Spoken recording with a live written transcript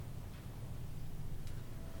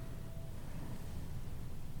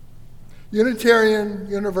Unitarian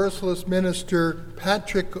Universalist minister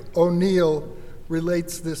Patrick O'Neill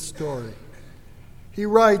relates this story. He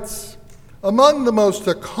writes, "Among the most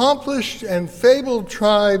accomplished and fabled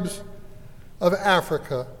tribes of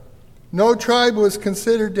Africa, no tribe was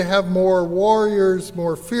considered to have more warriors,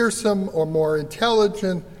 more fearsome, or more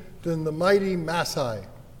intelligent than the mighty Maasai.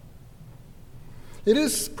 It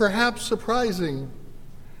is perhaps surprising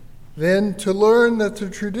then to learn that the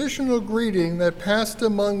traditional greeting that passed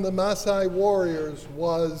among the Maasai warriors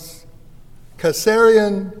was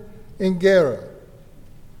Kaserian Ingera.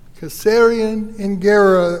 Kaserian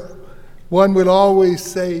Ingera, one would always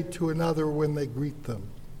say to another when they greet them.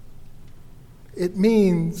 It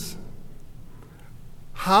means,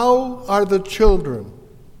 how are the children?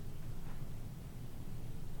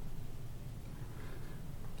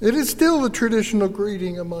 It is still the traditional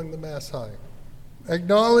greeting among the Maasai,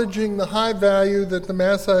 acknowledging the high value that the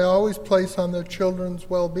Maasai always place on their children's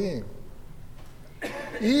well-being.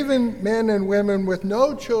 Even men and women with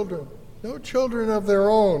no children of their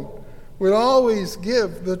own, would always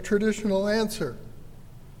give the traditional answer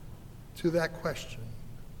to that question.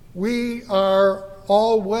 We are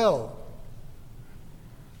all well.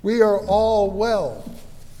 We are all well.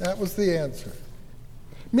 That was the answer.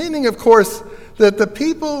 Meaning, of course, that the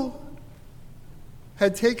people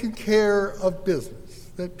had taken care of business,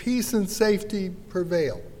 that peace and safety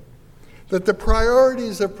prevail, that the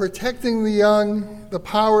priorities of protecting the young, the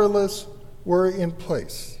powerless, were in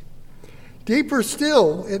place. Deeper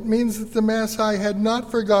still, it means that the Maasai had not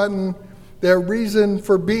forgotten their reason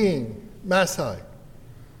for being Maasai,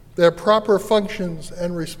 their proper functions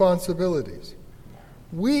and responsibilities.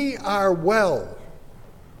 We are well.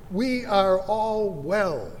 We are all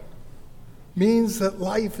well. Means that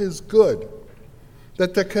life is good,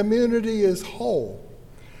 that the community is whole,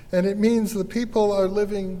 and it means the people are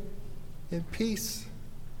living in peace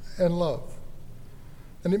and love.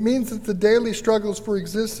 And it means that the daily struggles for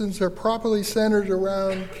existence are properly centered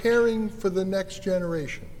around caring for the next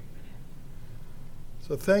generation.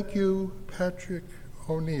 So thank you, Patrick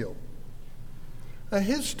O'Neill.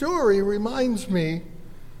 His story reminds me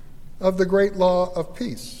of the great law of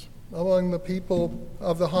peace among the people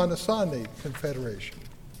of the Haudenosaunee Confederation.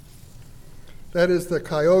 That is the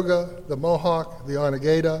Cayuga, the Mohawk, the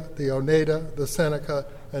Onegada, the Oneida, the Seneca,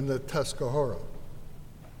 and the Tuscarora.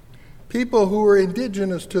 People who were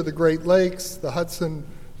indigenous to the Great Lakes, the Hudson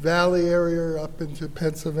Valley area up into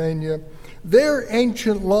Pennsylvania, their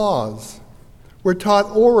ancient laws were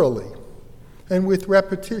taught orally and with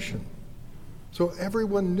repetition. So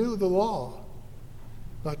everyone knew the law,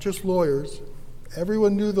 not just lawyers.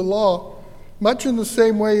 Everyone knew the law, much in the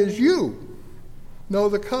same way as you know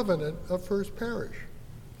the covenant of First Parish,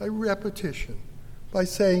 by repetition, by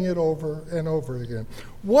saying it over and over again.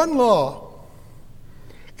 One law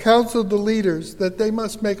counseled the leaders that they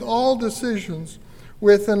must make all decisions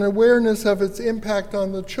with an awareness of its impact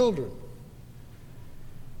on the children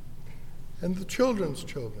and the children's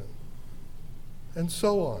children, and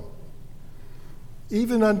so on,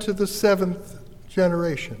 even unto the seventh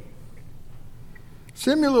generation.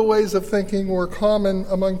 Similar ways of thinking were common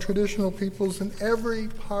among traditional peoples in every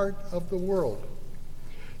part of the world.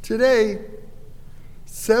 Today,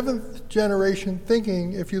 seventh generation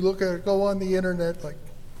thinking, if you look at it, go on the internet, like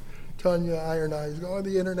Tanya Iron Eyes, go on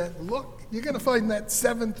the internet and look, you're going to find that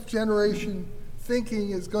seventh generation thinking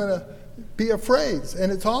is going to be a phrase,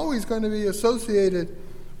 and it's always going to be associated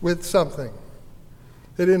with something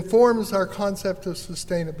that informs our concept of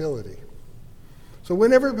sustainability. So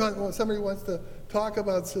whenever somebody wants to talk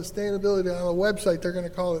about sustainability on a website, they're going to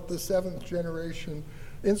call it the Seventh Generation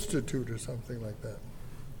Institute or something like that.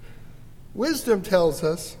 Wisdom tells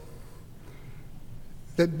us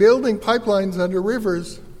that building pipelines under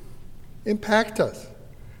rivers impact us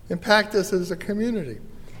as a community,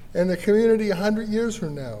 and the community 100 years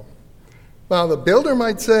from now. Now, the builder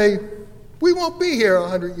might say, we won't be here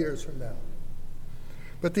 100 years from now.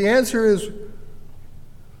 But the answer is,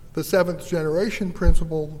 the seventh generation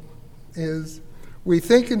principle is, we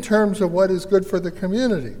think in terms of what is good for the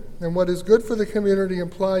community. And what is good for the community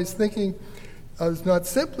implies thinking of not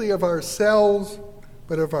simply of ourselves,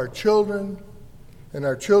 but of our children and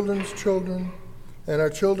our children's children, and our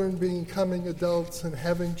children becoming adults and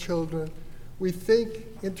having children. We think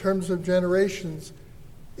in terms of generations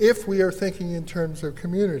if we are thinking in terms of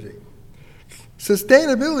community.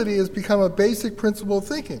 Sustainability has become a basic principle of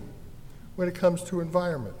thinking when it comes to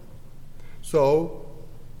environment. So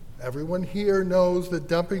everyone here knows that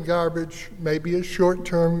dumping garbage may be a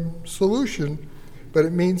short-term solution, but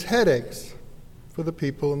it means headaches for the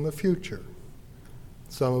people in the future.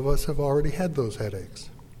 Some of us have already had those headaches.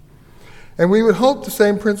 And we would hope the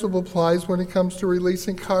same principle applies when it comes to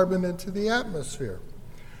releasing carbon into the atmosphere.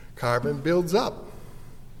 Carbon builds up,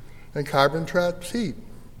 and carbon traps heat,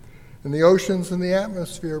 and the oceans and the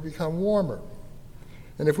atmosphere become warmer.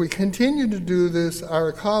 And if we continue to do this, our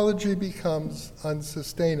ecology becomes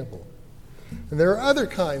unsustainable. And there are other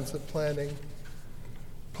kinds of planning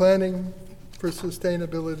for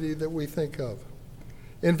sustainability that we think of.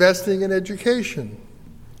 Investing in education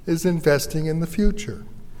is investing in the future.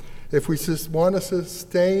 If we want to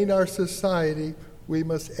sustain our society, we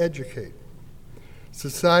must educate.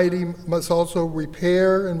 Society must also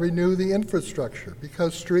repair and renew the infrastructure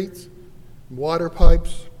because streets, water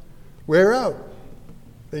pipes wear out.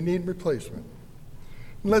 They need replacement.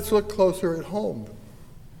 And let's look closer at home.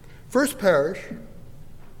 First Parish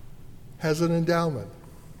has an endowment.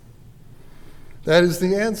 That is,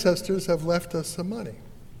 the ancestors have left us some money.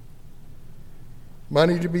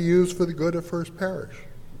 Money to be used for the good of First Parish,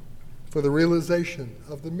 for the realization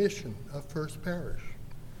of the mission of First Parish.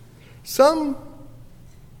 Some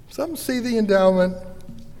see the endowment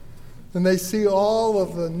and they see all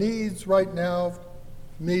of the needs right now,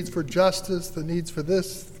 needs for justice, the needs for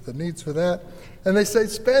this, the needs for that, and they say,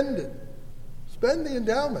 spend it. Spend the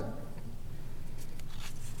endowment.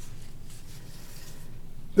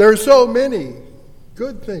 There are so many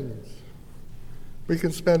good things we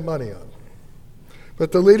can spend money on.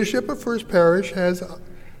 But the leadership of First Parish has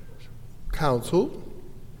counseled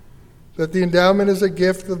that the endowment is a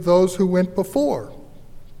gift of those who went before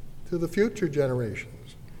to the future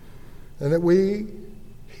generations, and that we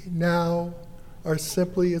now are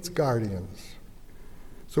simply its guardians.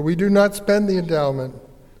 So we do not spend the endowment.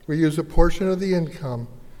 We use a portion of the income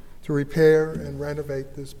to repair and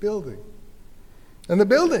renovate this building. And the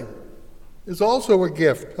building is also a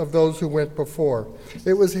gift of those who went before.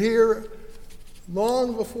 It was here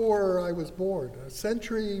long before I was born, a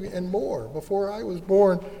century and more before I was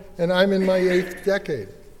born, and I'm in my 8th decade.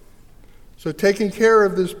 So taking care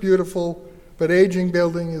of this beautiful but aging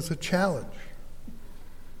building is a challenge.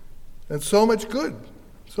 And so much good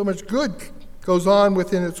goes on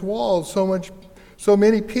within its walls. So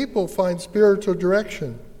many people find spiritual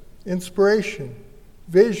direction, inspiration,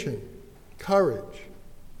 vision, courage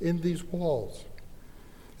in these walls.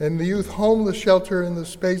 And the youth homeless shelter in the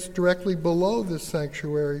space directly below this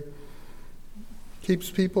sanctuary keeps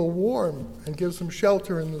people warm and gives them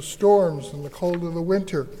shelter in the storms and the cold of the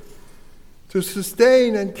winter. To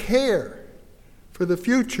sustain and care for the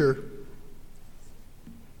future,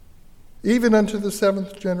 even unto the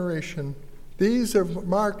 7th generation, these are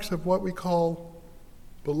marks of what we call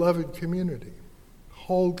beloved community,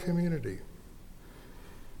 whole community.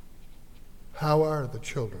 How are the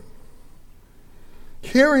children?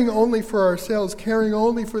 Caring only for ourselves, caring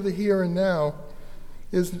only for the here and now,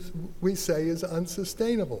 we say, is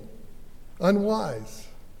unsustainable, unwise,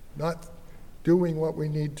 not doing what we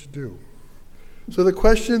need to do. So the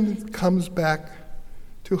question comes back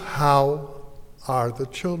to how are the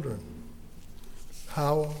children?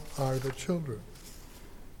 How are the children?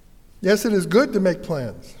 Yes, it is good to make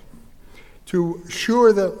plans, to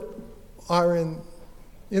ensure that our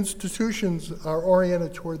institutions are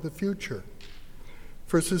oriented toward the future.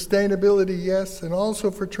 For sustainability, yes, and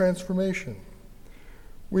also for transformation.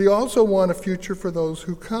 We also want a future for those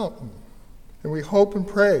who come, and we hope and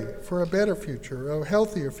pray for a better future, a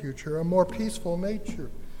healthier future, a more peaceful nature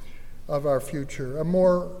of our future, a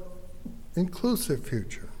more inclusive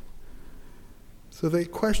future. So the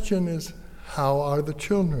question is, how are the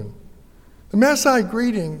children? The Maasai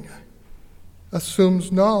greeting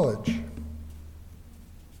assumes knowledge,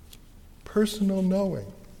 personal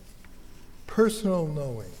knowing. Personal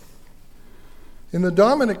knowing. In the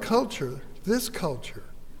dominant culture, this culture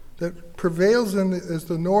that prevails as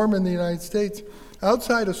the norm in the United States,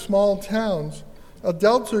 outside of small towns,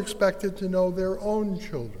 adults are expected to know their own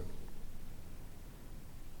children,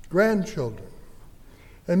 grandchildren,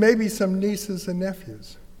 and maybe some nieces and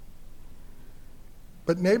nephews.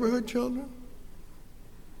 But neighborhood children?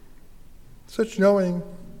 Such knowing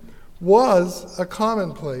was a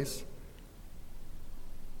commonplace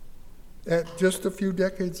at just a few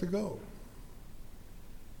decades ago.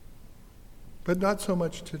 But not so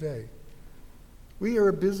much today. We are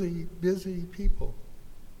a busy, busy people.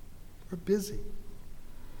 We're busy.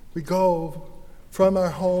 We go from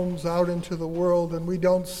our homes out into the world and we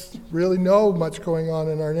don't really know much going on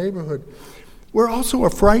in our neighborhood. We're also a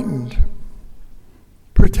frightened,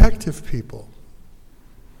 protective people.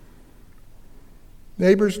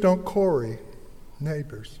 Neighbors don't quarry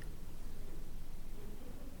neighbors.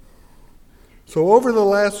 So over the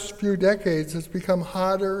last few decades, it's become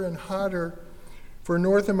harder and harder for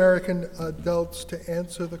North American adults to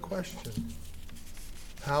answer the question,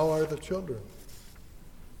 how are the children?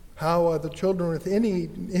 How are the children with any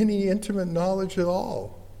intimate knowledge at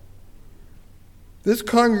all? This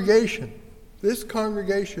congregation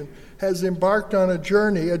has embarked on a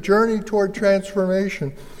journey toward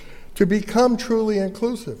transformation, to become truly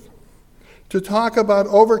inclusive, to talk about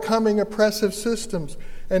overcoming oppressive systems,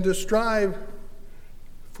 and to strive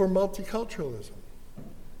for multiculturalism.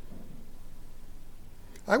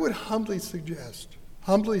 I would humbly suggest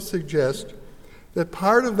that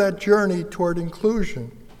part of that journey toward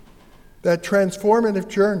inclusion, that transformative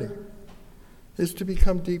journey, is to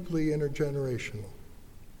become deeply intergenerational.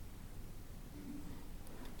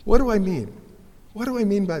 What do I mean? What do I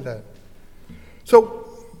mean by that? So,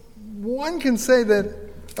 one can say that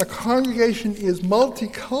a congregation is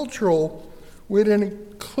multicultural when it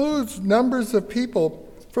includes numbers of people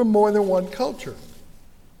from more than one culture.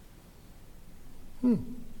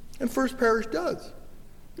 And First Parish does.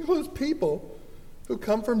 It includes people who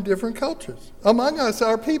come from different cultures. Among us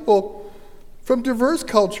are people from diverse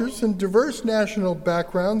cultures and diverse national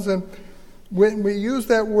backgrounds, and when we use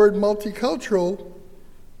that word multicultural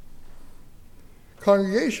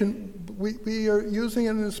congregation, we are using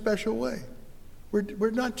it in a special way.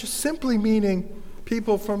 We're not just simply meaning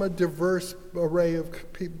people from a diverse array of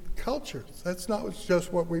cultures. That's not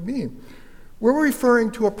just what we mean. We're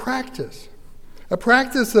referring to a practice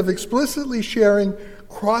of explicitly sharing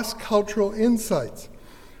cross-cultural insights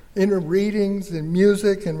in readings, in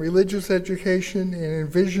music, and religious education, and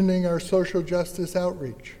envisioning our social justice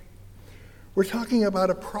outreach. We're talking about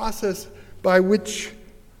a process by which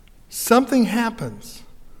something happens,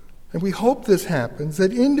 and we hope this happens,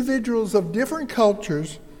 that individuals of different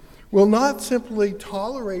cultures will not simply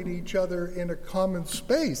tolerate each other in a common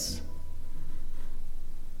space,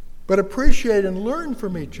 but appreciate and learn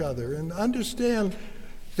from each other and understand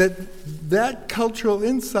that cultural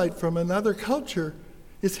insight from another culture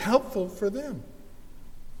is helpful for them.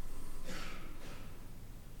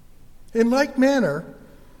 In like manner,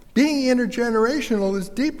 being intergenerational is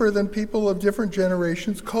deeper than people of different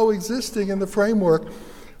generations coexisting in the framework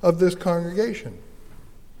of this congregation.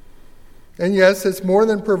 And yes, it's more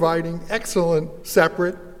than providing excellent,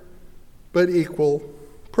 separate, but equal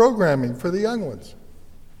programming for the young ones,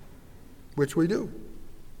 which we do.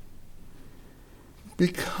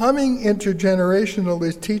 Becoming intergenerational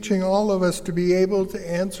is teaching all of us to be able to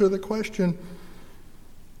answer the question,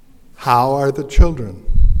 how are the children?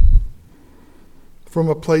 From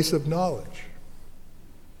a place of knowledge,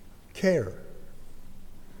 care.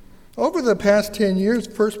 Over the past 10 years,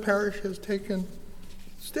 First Parish has taken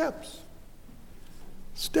steps,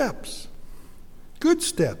 good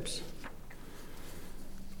steps.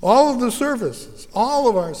 All of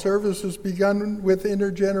our services begun with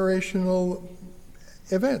intergenerational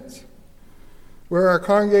events, where our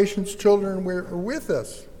congregation's children were with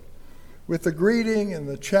us, with the greeting and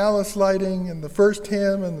the chalice lighting and the first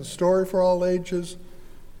hymn and the story for all ages.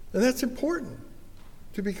 And that's important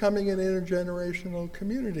to becoming an intergenerational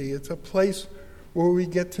community. It's a place where we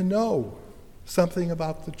get to know something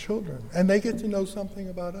about the children, and they get to know something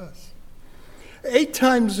about us. 8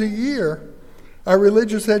 times a year, our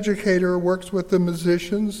religious educator works with the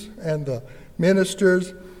musicians and the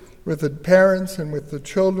ministers, with the parents and with the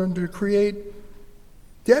children, to create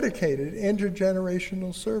dedicated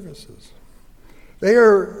intergenerational services. They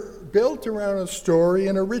are built around a story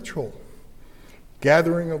and a ritual,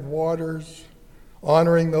 gathering of waters,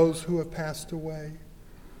 honoring those who have passed away,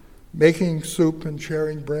 making soup and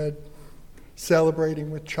sharing bread,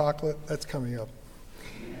 celebrating with chocolate, that's coming up,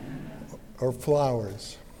 or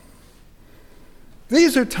flowers.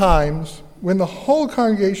 These are times when the whole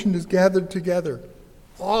congregation is gathered together,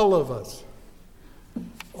 all of us.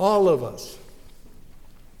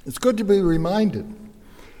 It's good to be reminded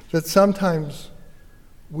that sometimes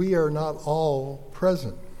we are not all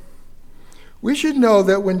present. We should know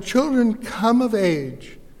that when children come of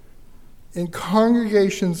age in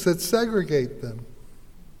congregations that segregate them,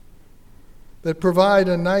 that provide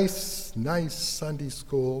a nice Sunday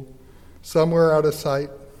school somewhere out of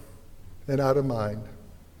sight and out of mind,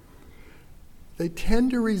 they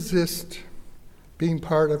tend to resist being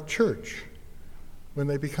part of church when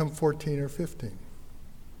they become 14 or 15.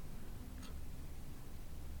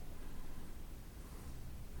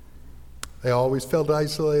 They always felt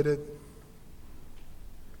isolated.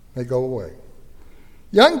 They go away.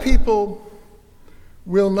 Young people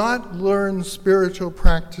will not learn spiritual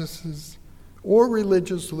practices or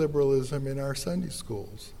religious liberalism in our Sunday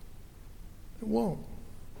schools. It won't.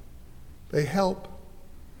 They help,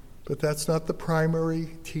 but that's not the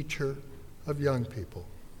primary teacher of young people.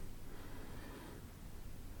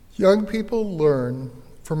 Young people learn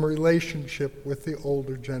from a relationship with the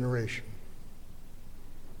older generation.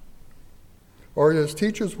 Or as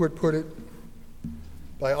teachers would put it,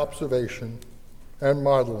 by observation and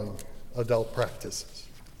modeling adult practices.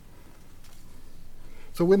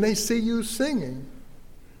 So when they see you singing,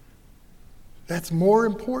 that's more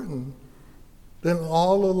important than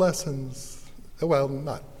all the lessons. Well,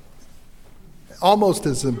 not almost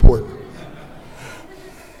as important.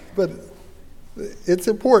 But it's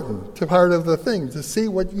important to part of the thing, to see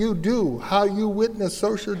what you do, how you witness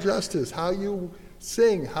social justice, how you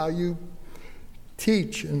sing, how you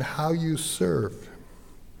teach, and how you serve.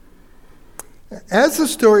 As the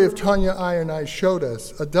story of Tanya Ironeye showed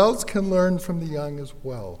us, adults can learn from the young as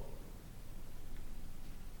well.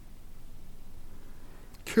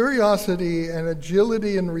 Curiosity and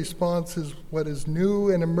agility in response is what is new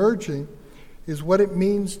and emerging, is what it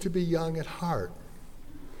means to be young at heart.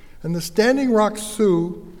 And the Standing Rock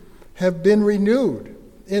Sioux have been renewed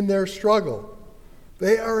in their struggle.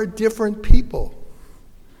 They are a different people.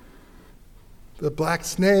 The Black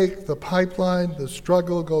Snake, the pipeline, the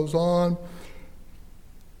struggle goes on.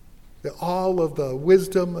 All of the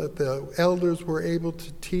wisdom that the elders were able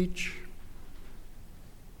to teach,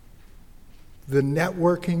 the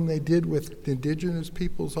networking they did with indigenous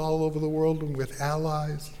peoples all over the world and with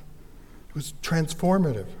allies, was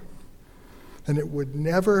transformative. And it would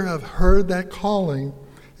never have heard that calling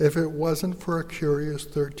if it wasn't for a curious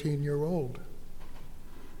 13-year-old.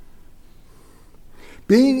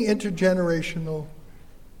 Being intergenerational,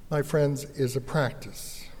 my friends, is a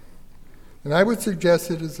practice. And I would suggest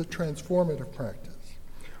it is a transformative practice,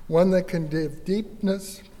 one that can give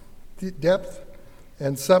deepness, depth,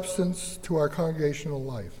 and substance to our congregational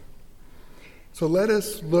life. So let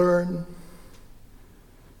us learn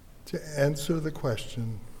to answer the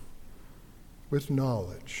question with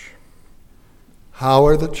knowledge. How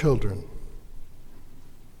are the children?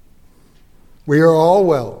 We are all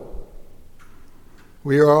well.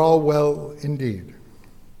 We are all well indeed.